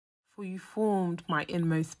For you formed my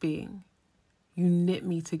inmost being. You knit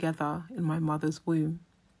me together in my mother's womb.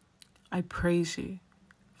 I praise you,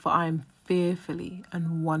 for I am fearfully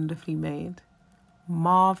and wonderfully made.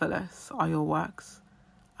 Marvelous are your works,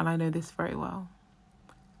 and I know this very well.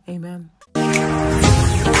 Amen.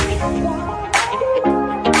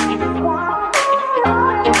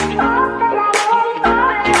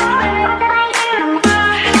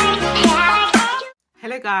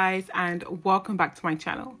 Hello guys, and welcome back to my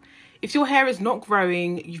channel. If your hair is not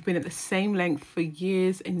growing, you've been at the same length for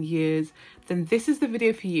years and years, then this is the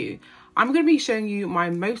video for you. I'm going to be showing you my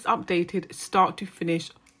most updated start to finish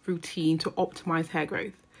routine to optimize hair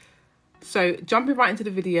growth. So jumping right into the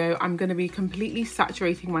video, I'm going to be completely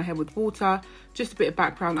saturating my hair with water. Just a bit of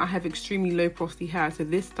background, I have extremely low porosity hair, so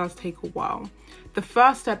this does take a while. The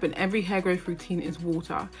first step in every hair growth routine is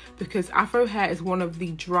water, because Afro hair is one of the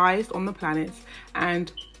driest on the planet,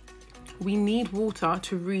 and we need water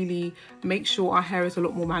to really make sure our hair is a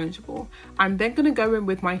lot more manageable. I'm then going to go in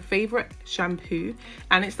with my favorite shampoo,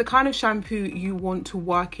 and it's the kind of shampoo you want to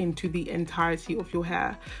work into the entirety of your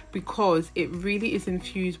hair because it really is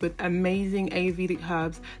infused with amazing Ayurvedic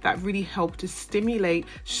herbs that really help to stimulate,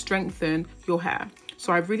 strengthen your hair.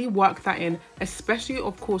 So I really work that in, especially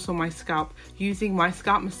of course on my scalp, using my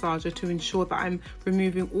scalp massager to ensure that I'm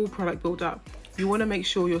removing all product buildup. You want to make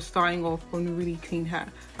sure you're starting off on really clean hair.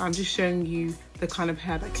 I'm just showing you the kind of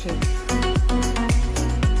hair that came.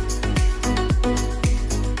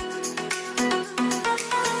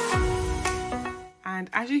 And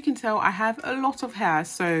as you can tell, I have a lot of hair,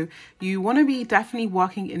 so you want to be definitely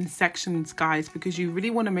working in sections, guys, because you really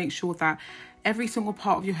want to make sure that every single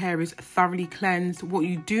part of your hair is thoroughly cleansed. What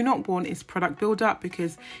you do not want is product buildup,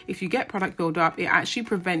 because if you get product buildup, it actually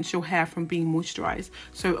prevents your hair from being moisturized.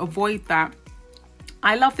 So avoid that.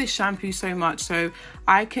 I love this shampoo so much, so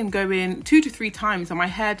I can go in 2 to 3 times and my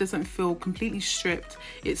hair doesn't feel completely stripped.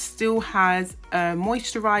 It still has a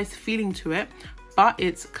moisturized feeling to it, but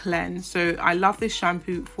it's cleansed. So I love this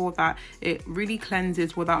shampoo for that. It really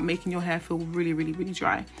cleanses without making your hair feel really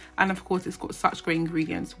dry. And of course, it's got such great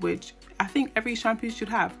ingredients, which I think every shampoo should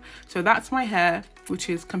have. So that's my hair, which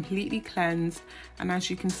is completely cleansed. And as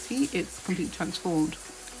you can see, it's completely transformed.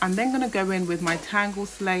 I'm then going to go in with my Tangle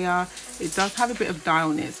Slayer. It does have a bit of dye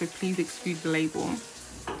on it, so please excuse the label.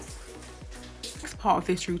 Next part of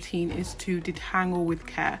this routine is to detangle with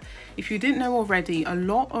care. If you didn't know already, a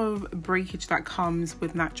lot of breakage that comes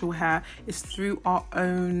with natural hair is through our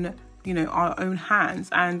own, our own hands.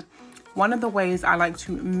 And one of the ways I like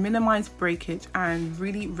to minimize breakage and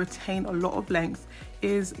really retain a lot of length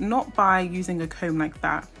is not by using a comb like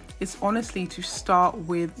that. It's honestly to start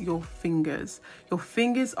with your fingers. Your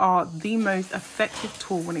fingers are the most effective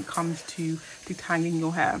tool when it comes to detangling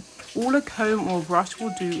your hair. All a comb or a brush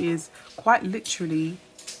will do is quite literally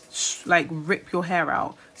like rip your hair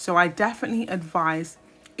out. So I definitely advise,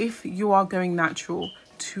 if you are going natural,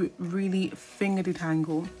 to really finger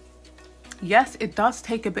detangle. Yes, it does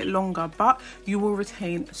take a bit longer, but you will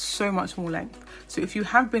retain so much more length. So if you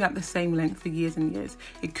have been at the same length for years and years,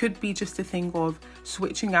 it could be just a thing of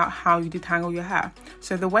switching out how you detangle your hair.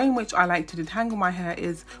 So the way in which I like to detangle my hair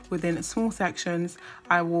is within small sections.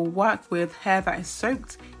 I will work with hair that is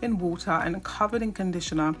soaked in water and covered in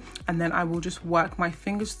conditioner, and then I will just work my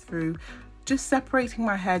fingers through, just separating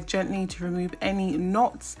my hair gently to remove any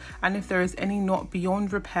knots. And if there is any knot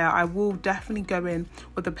beyond repair, I will definitely go in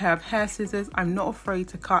with a pair of hair scissors. I'm not afraid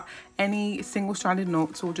to cut any single-stranded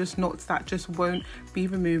knots or just knots that just won't be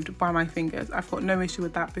removed by my fingers. I've got no issue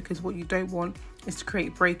with that, because what you don't want is to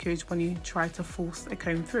create breakage when you try to force a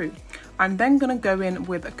comb through. I'm then going to go in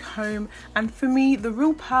with a comb, and for me, the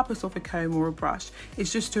real purpose of a comb or a brush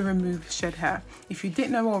is just to remove shed hair. If you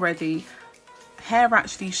didn't know already, hair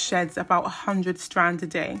actually sheds about 100 strands a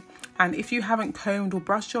day, and if you haven't combed or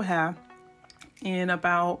brushed your hair in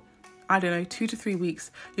about, I don't know, 2 to 3 weeks,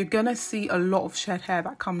 you're gonna see a lot of shed hair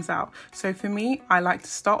that comes out. So for me, I like to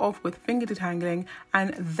start off with finger detangling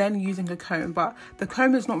and then using a comb, but the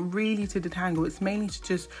comb is not really to detangle, it's mainly to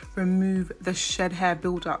just remove the shed hair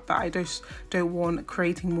buildup that I just don't want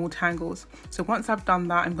creating more tangles. So once I've done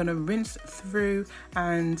that, I'm gonna rinse through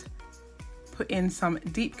and put in some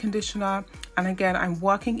deep conditioner. And again, I'm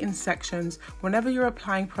working in sections. Whenever you're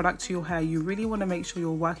applying product to your hair, you really want to make sure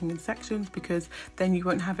you're working in sections, because then you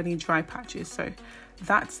won't have any dry patches. So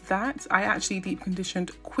that's that. I actually deep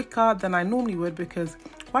conditioned quicker than I normally would, because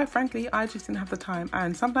quite frankly, I just didn't have the time.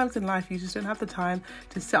 And sometimes in life, you just don't have the time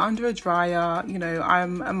to sit under a dryer.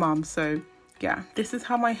 I'm a mum, so yeah, this is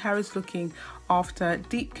how my hair is looking after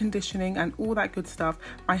deep conditioning and all that good stuff.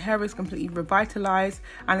 My hair is completely revitalized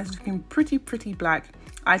and it's looking pretty black.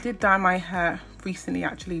 I did dye my hair recently,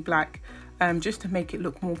 actually black, just to make it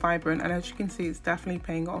look more vibrant, and as you can see, it's definitely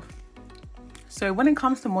paying off. So when it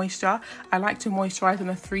comes to moisture, I like to moisturize in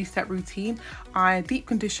a 3-step routine. I deep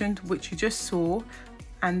conditioned, which you just saw,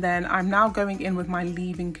 and then I'm now going in with my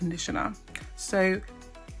leave-in conditioner. So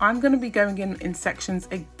I'm going to be going in sections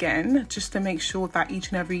again, just to make sure that each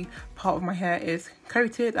and every part of my hair is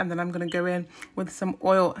coated, and then I'm going to go in with some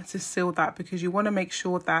oil to seal that, because you want to make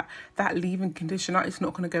sure that that leave-in conditioner is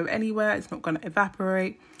not going to go anywhere, it's not going to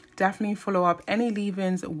evaporate. Definitely follow up any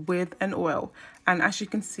leave-ins with an oil. And as you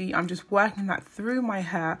can see, I'm just working that through my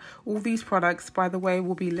hair. All these products, by the way,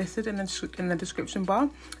 will be listed in the description bar,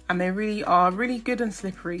 and they really are really good and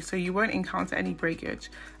slippery, so you won't encounter any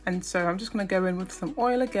breakage. And so I'm just going to go in with some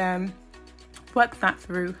oil again, work that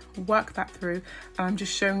through, and I'm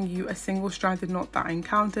just showing you a single stranded knot that I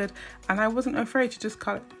encountered, and I wasn't afraid to just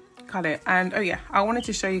cut it. And oh yeah, I wanted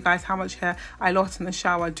to show you guys how much hair I lost in the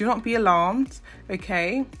shower. Do not be alarmed,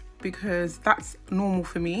 okay, because that's normal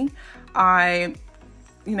for me.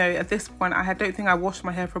 You know, at this point, I don't think I washed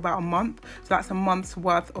my hair for about a month, so that's a month's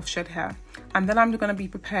worth of shed hair. And then I'm going to be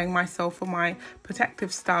preparing myself for my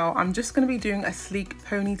protective style. I'm just going to be doing a sleek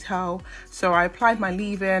ponytail. So I applied my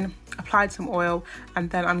leave-in, applied some oil,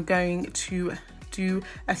 and then I'm going to do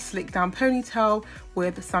a slick down ponytail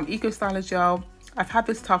with some Eco Styler gel. I've had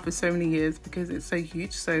this towel for so many years because it's so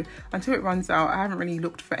huge, so until it runs out, I haven't really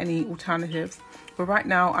looked for any alternatives. But right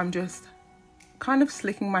now, I'm just kind of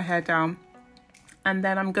slicking my hair down, and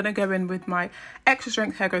then I'm gonna go in with my extra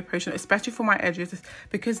strength hair growth potion, especially for my edges,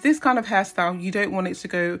 because this kind of hairstyle, you don't want it to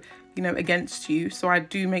go, you know, against you. So I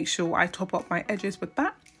do make sure I top up my edges with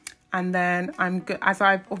that. And then as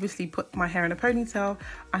I've obviously put my hair in a ponytail,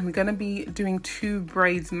 I'm gonna be doing 2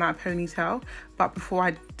 braids in that ponytail. But before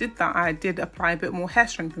I did that, I did apply a bit more hair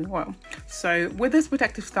strengthening oil. So with this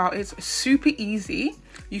protective style, it's super easy.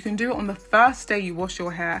 You can do it on the first day you wash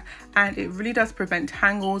your hair, and it really does prevent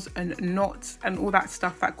tangles and knots and all that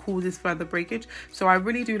stuff that causes further breakage. So I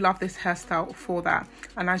really do love this hairstyle for that.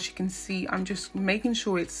 And as you can see, I'm just making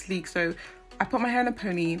sure it's sleek. So I put my hair in a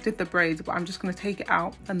pony, did the braids, but I'm just going to take it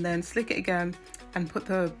out and then slick it again and put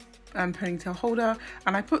the ponytail holder.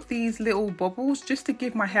 And I put these little bobbles just to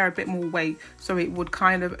give my hair a bit more weight, so it would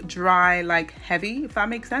kind of dry like heavy, if that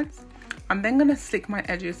makes sense. I'm then going to slick my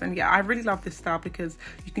edges, and yeah, I really love this style because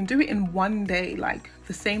you can do it in one day, like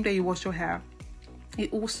the same day you wash your hair.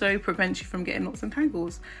 It also prevents you from getting knots and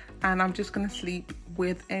tangles. And I'm just going to sleep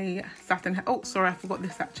with a satin hair. Oh, sorry, I forgot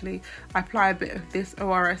this actually. I apply a bit of this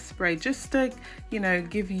ORS spray just to, you know,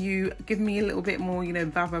 give me a little bit more, you know,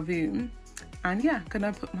 va-va-voom. And yeah,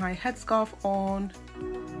 gonna put my headscarf on.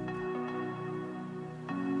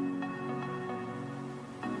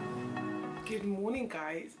 Good morning,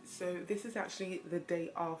 guys. So this is actually the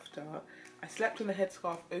day after. I slept on the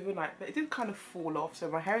headscarf overnight, but it did kind of fall off, so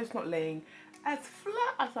my hair is not laying as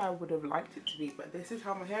flat as I would have liked it to be. But this is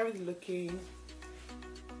how my hair is looking.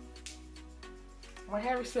 My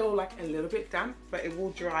hair is still like a little bit damp, but it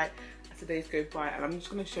will dry as the days go by. And I'm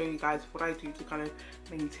just going to show you guys what I do to kind of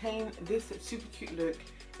maintain this super cute look.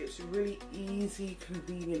 It's really easy,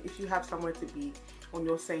 convenient. If you have somewhere to be on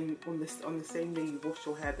the same day you wash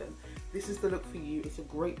your hair, then this is the look for you. It's a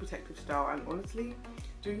great protective style, and honestly,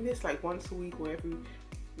 doing this like once a week or every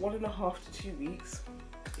 1.5 to 2 weeks,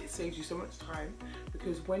 it saves you so much time.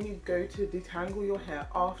 Because when you go to detangle your hair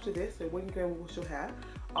after this, so when you go and wash your hair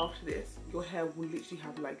after this, your hair will literally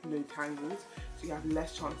have like no tangles, so you have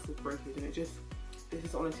less chances of breakage. And this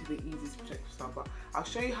is honestly the easiest protective style. But I'll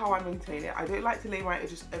show you how I maintain it. I don't like to lay my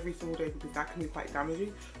edges every single day because that can be quite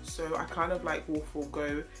damaging, so I kind of like will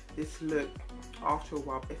forego this look after a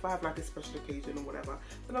while. If I have like a special occasion or whatever,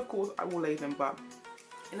 then of course I will lay them, but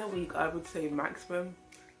in a week I would say maximum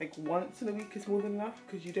like once in a week is more than enough,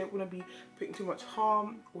 because you don't want to be putting too much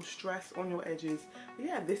harm or stress on your edges. But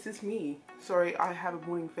yeah, this is me. Sorry, I have a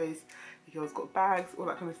morning face, the girl's got bags, all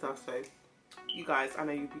that kind of stuff. So you guys, I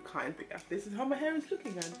know you'll be kind, but yeah, this is how my hair is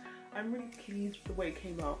looking, and I'm really pleased with the way it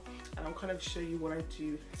came out. And I'll kind of show you what I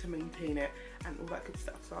do to maintain it and all that good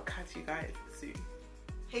stuff. So I'll catch you guys soon.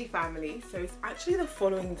 Hey family, so it's actually the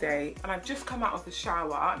following day and I've just come out of the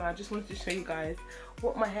shower, and I just wanted to show you guys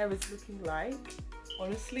what my hair is looking like.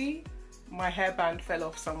 Honestly, my hairband fell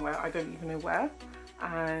off somewhere, I don't even know where,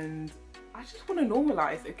 and I just want to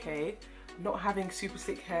normalize, okay, not having super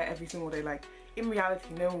slick hair every single day. Like in reality,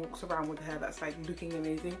 no one walks around with hair that's like looking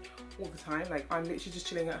amazing all the time. Like I'm literally just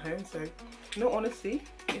chilling at home. So no, honestly,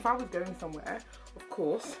 if I was going somewhere, of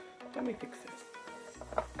course, let me fix this.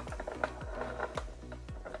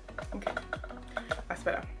 Okay, that's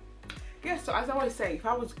better. Yeah, so as I always say, if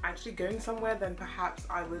I was actually going somewhere, then perhaps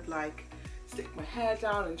I would like stick my hair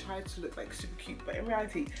down and try to look like super cute, but in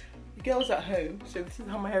reality, the girl's at home, so this is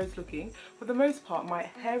how my hair is looking. For the most part, my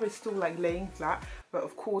hair is still like laying flat, but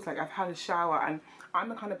of course, like I've had a shower, and I'm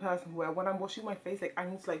the kind of person where when I'm washing my face, like I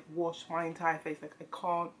need to like wash my entire face, like I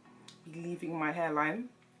can't be leaving my hairline.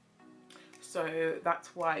 So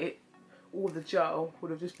that's why all the gel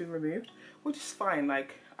would have just been removed, which is fine,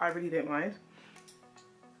 like I really don't mind.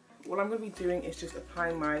 What I'm going to be doing is just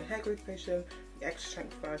applying my hair growth potion, the extra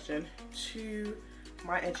strength version, to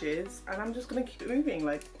my edges, and I'm just going to keep it moving.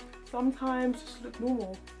 Like sometimes just look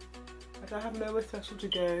normal, like I have nowhere special to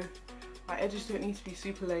go. My edges don't need to be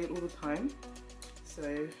super laid all the time, so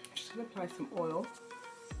I'm just going to apply some oil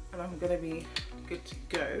and I'm going to be good to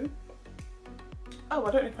go. Oh,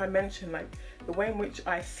 I don't know if I mentioned, like the way in which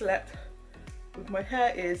I slept with my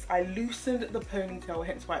hair is I loosened the ponytail,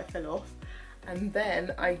 hence why it fell off, and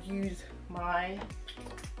then I used my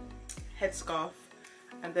headscarf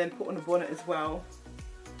and then put on a bonnet as well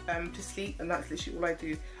to sleep, and that's literally all I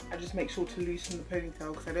do. I just make sure to loosen the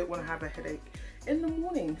ponytail because I don't want to have a headache in the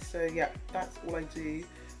morning. So yeah, that's all I do.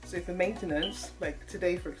 So for maintenance, like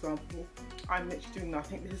today for example, I'm literally doing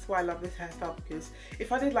nothing. This is why I love this hairstyle, because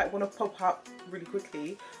if I did like want to pop up really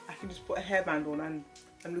quickly, I can just put a hairband on and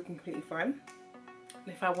I'm looking completely fine. And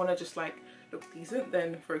if I want to just like look decent,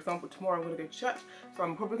 then for example tomorrow I'm going to go to church, so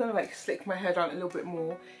I'm probably going to like slick my hair down a little bit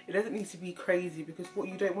more. It doesn't need to be crazy, because what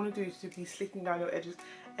you don't want to do is to be slicking down your edges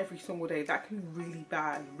every single day. That can be really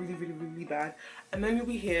bad, really bad, and then you'll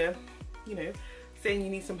be here, you know, saying you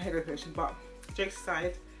need some hair growth potion. But jokes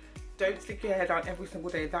aside, don't slick your hair down every single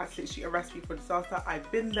day. That's literally a recipe for disaster.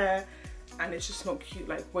 I've been there, and it's just not cute.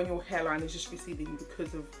 Like when your hairline is just receding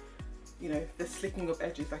because of, you know, the slicking of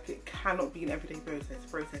edges. Like it cannot be an everyday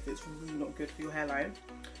process. It's really not good for your hairline.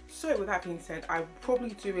 So with that being said, I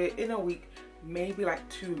probably do it in a week, maybe like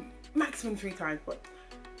 2, maximum 3 times, but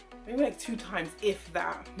maybe like 2 times if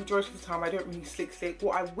that. Majority of the time I don't really slick.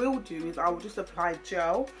 What I will do is I will just apply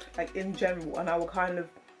gel, like in general, and I will kind of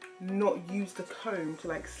not use the comb to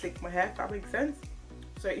like slick my hair, if that makes sense.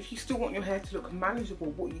 So if you still want your hair to look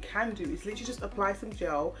manageable, what you can do is literally just apply some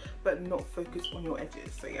gel but not focus on your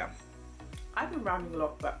edges. So yeah, I've been rambling a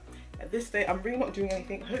lot, but at this day I'm really not doing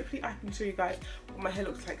anything. Hopefully I can show you guys what my hair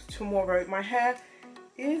looks like tomorrow. My hair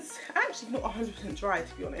is actually not 100% dry,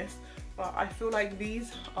 to be honest, but I feel like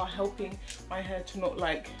these are helping my hair to not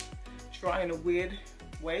like dry in a weird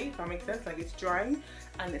way, if that makes sense. Like it's drying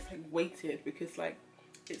and it's like weighted, because like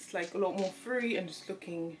it's like a lot more free and just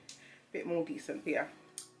looking a bit more decent. But yeah,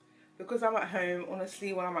 because I'm at home,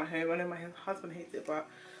 honestly, when I'm at home, I know my husband hates it, but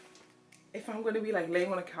if I'm going to be like laying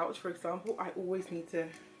on a couch, for example, I always need to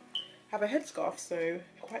have a headscarf. So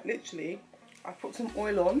quite literally, I put some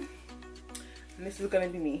oil on, and this is going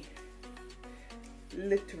to be me.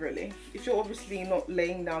 Literally. If you're obviously not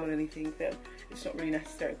laying down on anything, then it's not really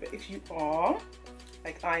necessary. But if you are,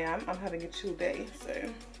 like I am, I'm having a chill day. So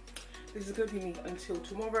this is going to be me until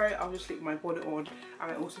tomorrow. I'll just sleep my bonnet on,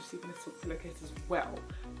 and I also sleep in a silk pillowcase as well.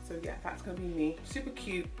 So yeah, that's going to be me. Super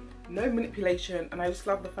cute. No manipulation, and I just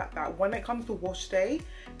love the fact that when it comes to wash day,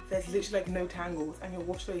 there's literally like no tangles, and your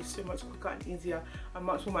wash day is so much quicker and easier and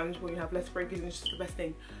much more manageable. You have less breakage, and it's just the best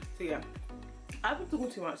thing. So yeah, I've been talking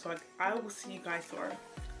too much, so I will see you guys tomorrow.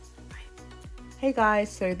 Hey guys,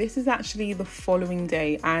 so this is actually the following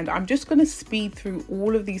day, and I'm just going to speed through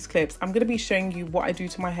all of these clips. I'm going to be showing you what I do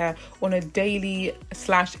to my hair on a daily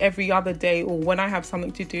 / every other day, or when I have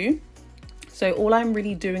something to do. So all I'm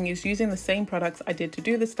really doing is using the same products I did to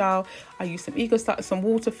do the style. I used some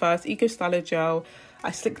water first, Eco Styler gel.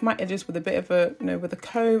 I slicked my edges with a bit of a, with a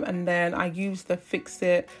comb, and then I used the Fix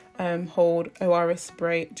It Hold ORS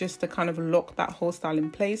spray just to kind of lock that whole style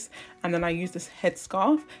in place. And then I use this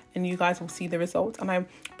headscarf, and you guys will see the result. And I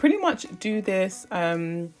pretty much do this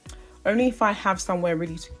only if I have somewhere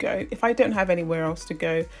really to go. If I don't have anywhere else to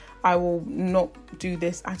go, I will not do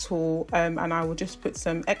this at all, and I will just put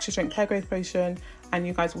some extra strength hair growth potion, and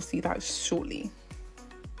you guys will see that shortly.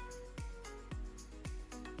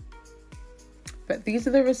 But these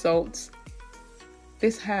are the results.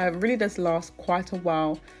 This hair really does last quite a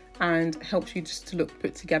while and helps you just to look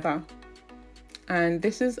put together. And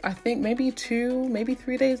this is, I think, maybe 2, maybe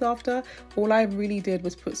 3 days after. All I really did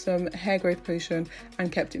was put some hair growth potion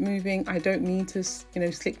and kept it moving. I don't need to,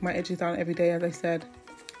 slick my edges down every day, as I said.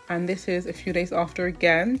 And this is a few days after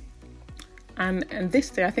again. And this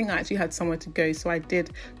day, I think I actually had somewhere to go. So I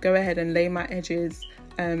did go ahead and lay my edges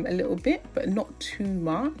a little bit, but not too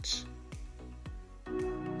much.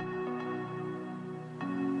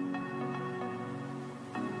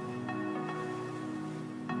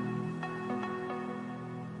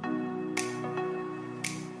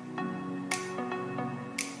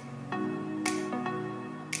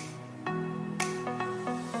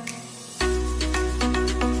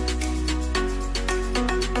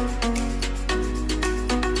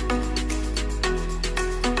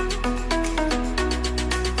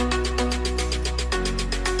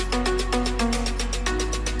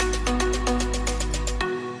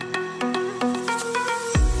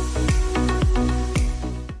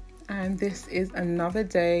 is another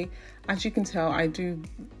day. As you can tell, I do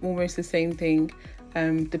almost the same thing,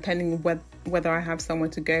 depending on whether I have somewhere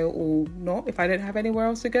to go or not. If I don't have anywhere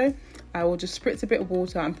else to go, I will just spritz a bit of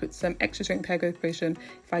water and put some extra strength hair growth potion.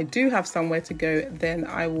 If I do have somewhere to go, then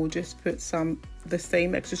I will just put the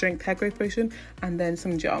same extra strength hair growth potion and then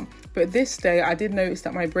some gel. But this day I did notice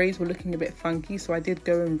that my braids were looking a bit funky, so I did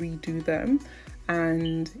go and redo them.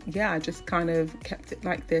 And yeah, I just kind of kept it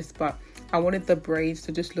like this, but I wanted the braids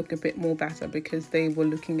to just look a bit more better because they were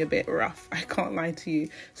looking a bit rough, I can't lie to you.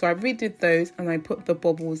 So I redid those and I put the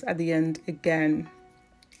bobbles at the end again.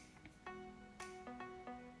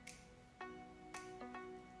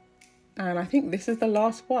 And I think this is the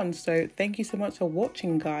last one. So thank you so much for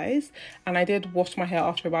watching, guys. And I did wash my hair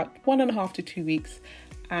after about 1.5 to 2 weeks.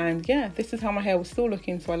 And yeah, this is how my hair was still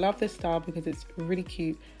looking. So I love this style because it's really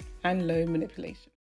cute and low manipulation.